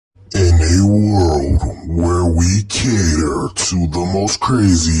a world where we cater to the most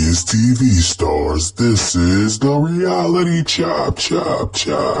craziest TV stars. This is the reality chop.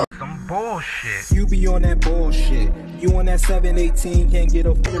 Some bullshit. You be on that bullshit. You on that 718, can't get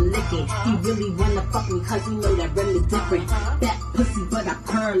a the licking. He really wanna fuck me cause he know that really different. That pussy but I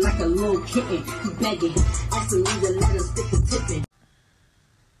purr like a little kitten. He begging, asking me to let him stick the tipping.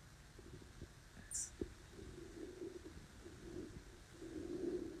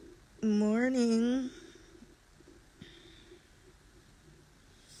 Morning.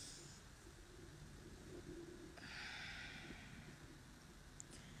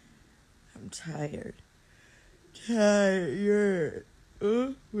 I'm tired.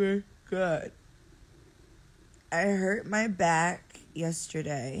 Oh my God. I hurt my back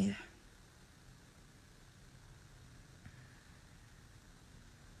yesterday.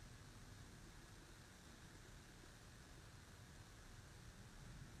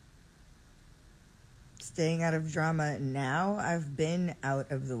 Staying out of drama now. I've been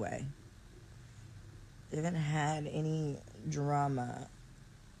out of the way. I haven't had any drama.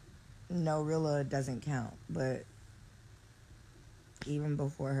 No, Rilla doesn't count, but even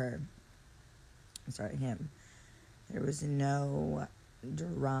before her, him, there was no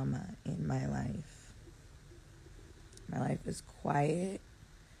drama in my life. My life is quiet,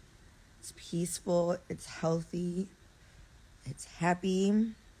 it's peaceful, it's healthy, it's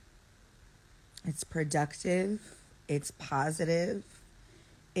happy, it's productive, it's positive,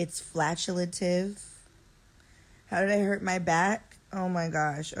 it's flatulative. How did I hurt my back? Oh my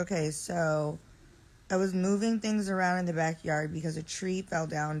gosh. Okay, so I was moving things around in the backyard because a tree fell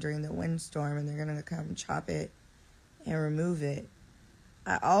down during the windstorm and they're going to come chop it and remove it.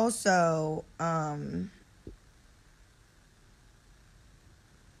 I also, while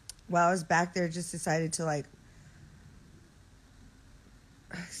I was back there, just decided to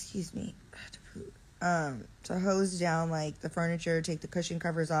to hose down the furniture, take the cushion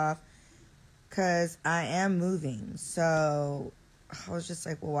covers off, because I am moving. So I was just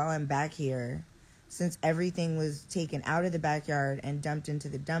like, well, while I'm back here, since everything was taken out of the backyard and dumped into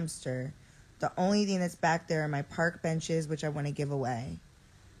the dumpster, the only thing that's back there are my park benches, which I want to give away.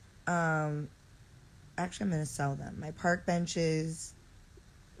 Actually, I'm going to sell them. My park benches,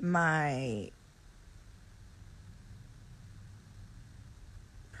 my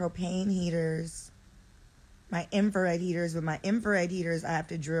propane heaters, my infrared heaters. But my infrared heaters, I have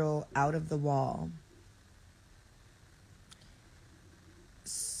to drill out of the wall.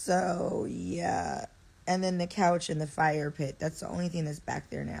 So, yeah. And then the couch and the fire pit. That's the only thing that's back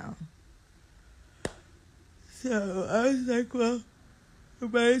there now. So, I was like, well, I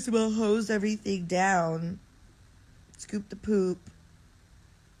might as well hose everything down. Scoop the poop.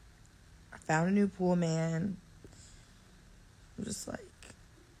 I found a new pool man. I'm just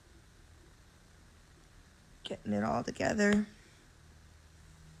getting it all together.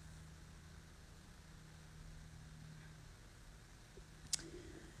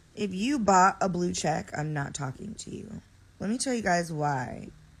 If you bought a blue check, I'm not talking to you. Let me tell you guys why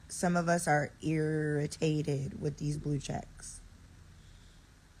some of us are irritated with these blue checks.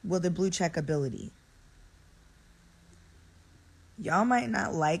 Well, the blue check ability. Y'all might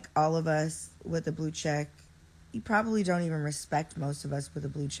not like all of us with a blue check. You probably don't even respect most of us with a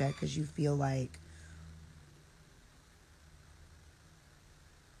blue check because you feel like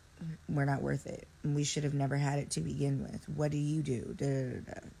we're not worth it. And we should have never had it to begin with. What do you do?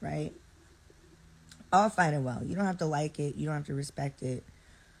 Right? All fine and well. You don't have to like it. You don't have to respect it.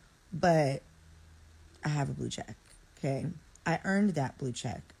 But I have a blue check. Okay? I earned that blue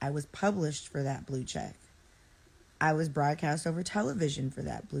check. I was published for that blue check. I was broadcast over television for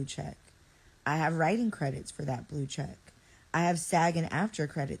that blue check. I have writing credits for that blue check. I have SAG and AFTRA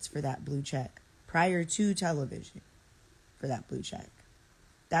credits for that blue check prior to television for that blue check.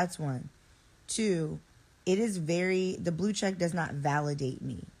 That's one. Two, the blue check does not validate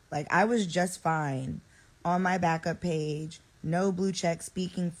me. I was just fine on my backup page, no blue check,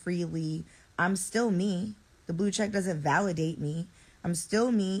 speaking freely. I'm still me. The blue check doesn't validate me. I'm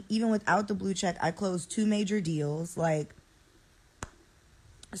still me. Even without the blue check, I closed 2 major deals.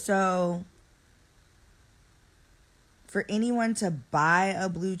 So for anyone to buy a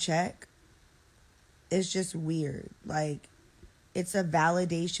blue check, it's just weird. It's a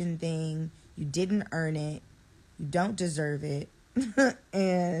validation thing. You didn't earn it. You don't deserve it. And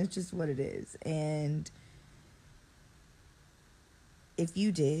it's just what it is. And if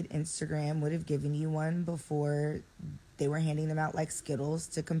you did, Instagram would have given you one before they were handing them out like Skittles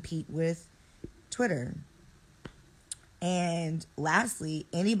to compete with Twitter. And lastly,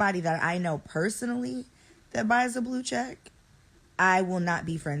 anybody that I know personally that buys a blue check, I will not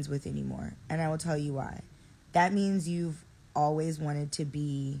be friends with anymore. And I will tell you why. That means you've always wanted to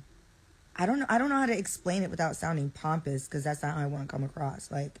be, I don't know how to explain it without sounding pompous, because that's not how I want to come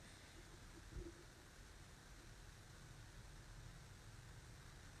across. Like,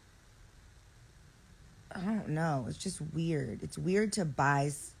 I don't know. It's just weird. It's weird to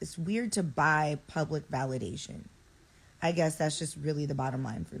buy public validation. I guess that's just really the bottom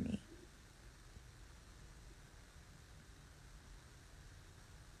line for me.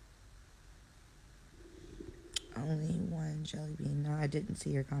 Only one jelly bean. No, I didn't see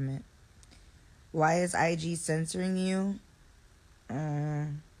your comment. Why is IG censoring you?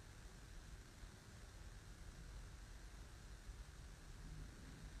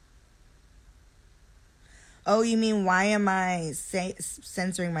 Oh, you mean why am I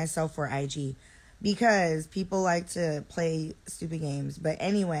censoring myself for IG? Because people like to play stupid games. But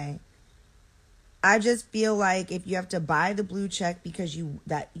anyway, I just feel like if you have to buy the blue check because you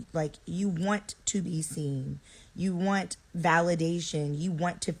want to be seen, you want validation, you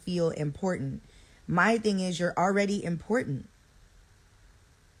want to feel important. My thing is, you're already important.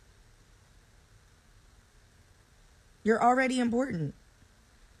 You're already important.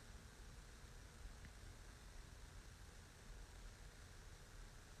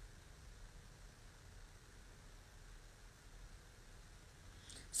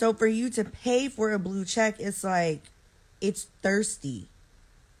 So for you to pay for a blue check, it's like, it's thirsty.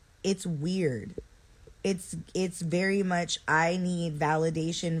 It's weird. It's very much, I need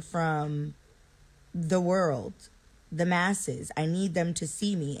validation from the world, the masses. I need them to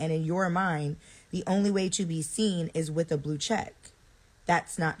see me. And in your mind, the only way to be seen is with a blue check.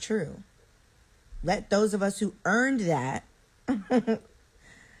 That's not true. Let those of us who earned that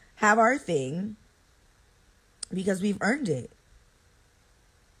have our thing, because we've earned it.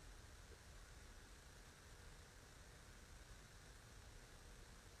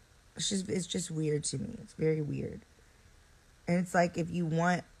 It's just weird to me. It's very weird. And it's like, if you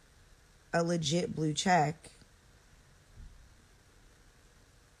want a legit blue check,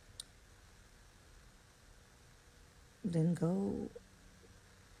 then go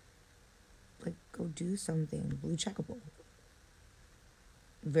do something blue checkable,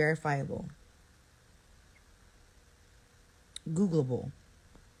 verifiable, Googleable,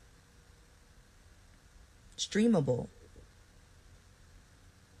 streamable.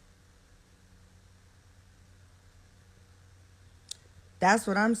 That's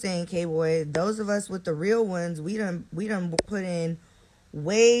what I'm saying, K-Boy. Those of us with the real ones, we done put in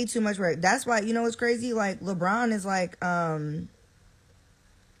way too much work. That's why, you know what's crazy? Like, LeBron is like,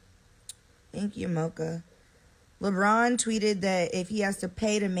 thank you, Mocha. LeBron tweeted that if he has to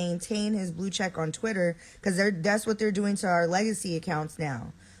pay to maintain his blue check on Twitter, because that's what they're doing to our legacy accounts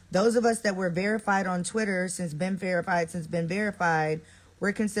now. Those of us that were verified on Twitter since been verified,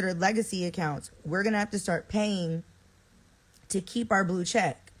 we're considered legacy accounts. We're going to have to start paying to keep our blue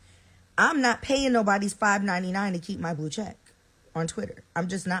check. I'm not paying nobody's $5.99 to keep my blue check on Twitter. I'm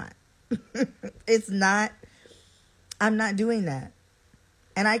just not. I'm not doing that.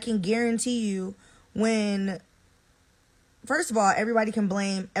 And I can guarantee you, when, first of all, everybody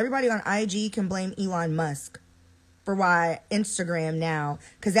on IG can blame Elon Musk for why Instagram now,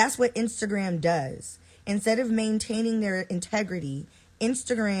 because that's what Instagram does. Instead of maintaining their integrity,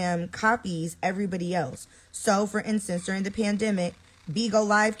 Instagram copies everybody else. So, for instance, during the pandemic, Bigo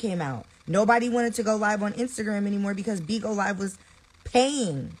Live came out. Nobody wanted to go live on Instagram anymore because Bigo Live was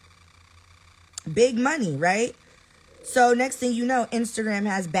paying big money, right? So, next thing you know, Instagram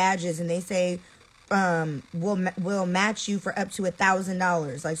has badges and they say, we'll match you for up to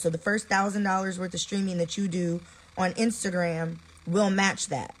 $1,000. Like, so the first $1,000 worth of streaming that you do on Instagram, we'll match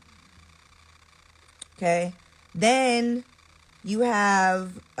that. Okay? Then you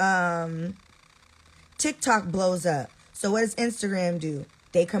have TikTok blows up. So what does Instagram do?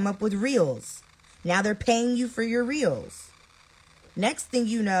 They come up with Reels. Now they're paying you for your Reels. Next thing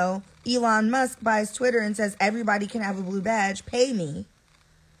you know, Elon Musk buys Twitter and says everybody can have a blue badge. Pay me.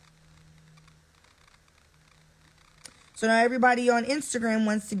 So now everybody on Instagram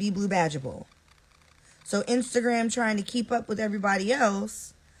wants to be blue badgeable. So Instagram trying to keep up with everybody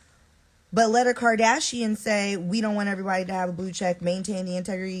else, but let a Kardashian say, we don't want everybody to have a blue check, maintain the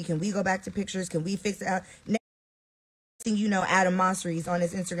integrity. Can we go back to pictures? Can we fix it out? Next thing you know, Adam Mosseri's on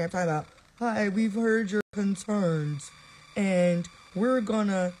his Instagram talking about, hi, we've heard your concerns and we're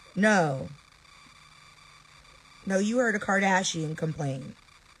gonna, no, you heard a Kardashian complain.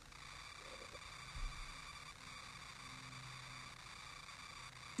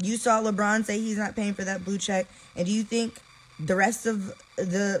 You saw LeBron say he's not paying for that blue check. And do you think the rest of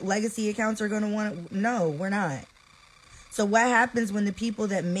the legacy accounts are going to want it? No, we're not. So what happens when the people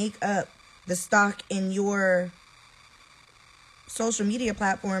that make up the stock in your social media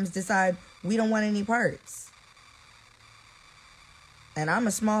platforms decide we don't want any parts? And I'm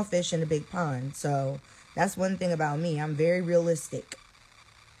a small fish in a big pond, so that's one thing about me. I'm very realistic.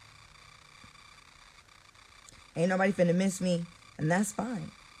 Ain't nobody finna miss me, and that's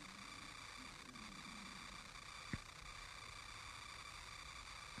fine.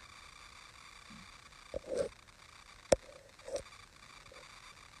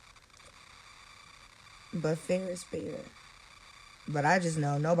 But fair is fair. But I just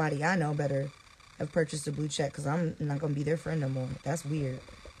know nobody I know better have purchased a blue check, because I'm not going to be their friend no more. That's weird.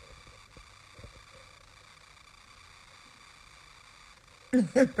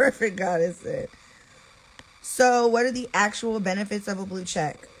 Perfect Goddess said. So what are the actual benefits of a blue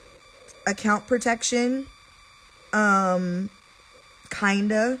check? Account protection. Kinda.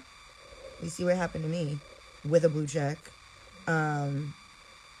 You see what happened to me with a blue check.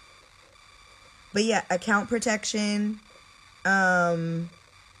 But yeah, account protection,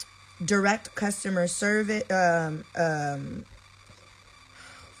 direct customer service,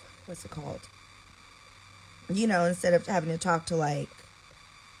 what's it called? You know, instead of having to talk to like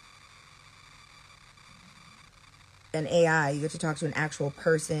an AI, you get to talk to an actual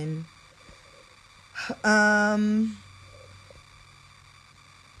person.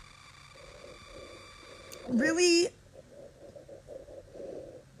 Really,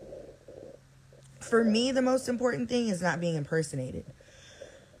 for me, the most important thing is not being impersonated.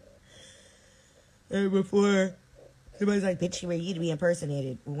 And before, somebody's like, bitch, were you to be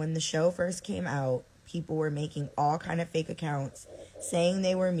impersonated? When the show first came out, people were making all kind of fake accounts, saying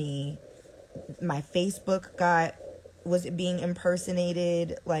they were me. My Facebook was being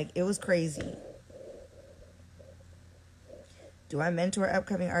impersonated. Like, it was crazy. Do I mentor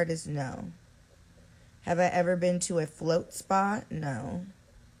upcoming artists? No. Have I ever been to a float spot? No.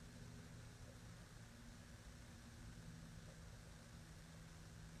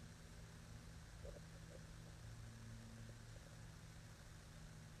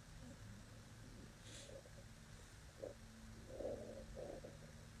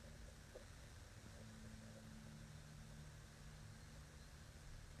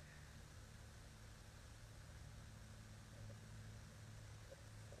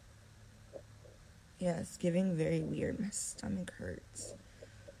 Yeah, it's giving very weird. My stomach hurts.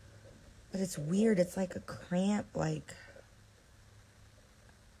 But it's weird. It's like a cramp, like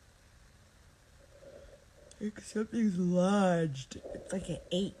something's lodged. It's like an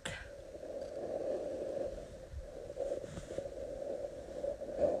ache.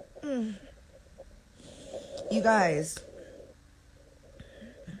 You guys,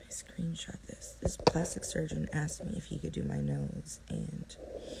 let me screenshot this. This plastic surgeon asked me if he could do my nose, and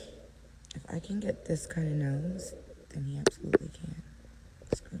if I can get this kind of nose, then he absolutely can.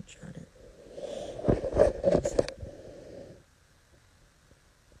 Screenshot it.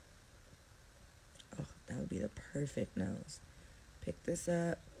 Oh, that would be the perfect nose. Pick this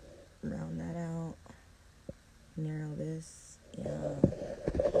up, round that out, narrow this. Yeah.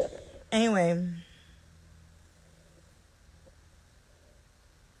 Anyway.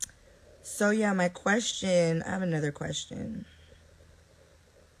 So yeah, my question, I have another question.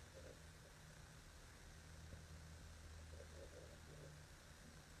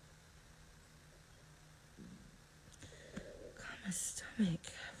 My stomach.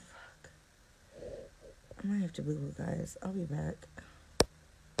 Fuck. I might have to boo-boo, guys. I'll be back.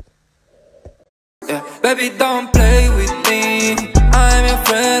 Yeah, baby, don't play with me. I'm your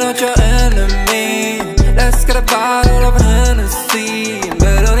friend, not your enemy. Let's get a bottle of Hennessy.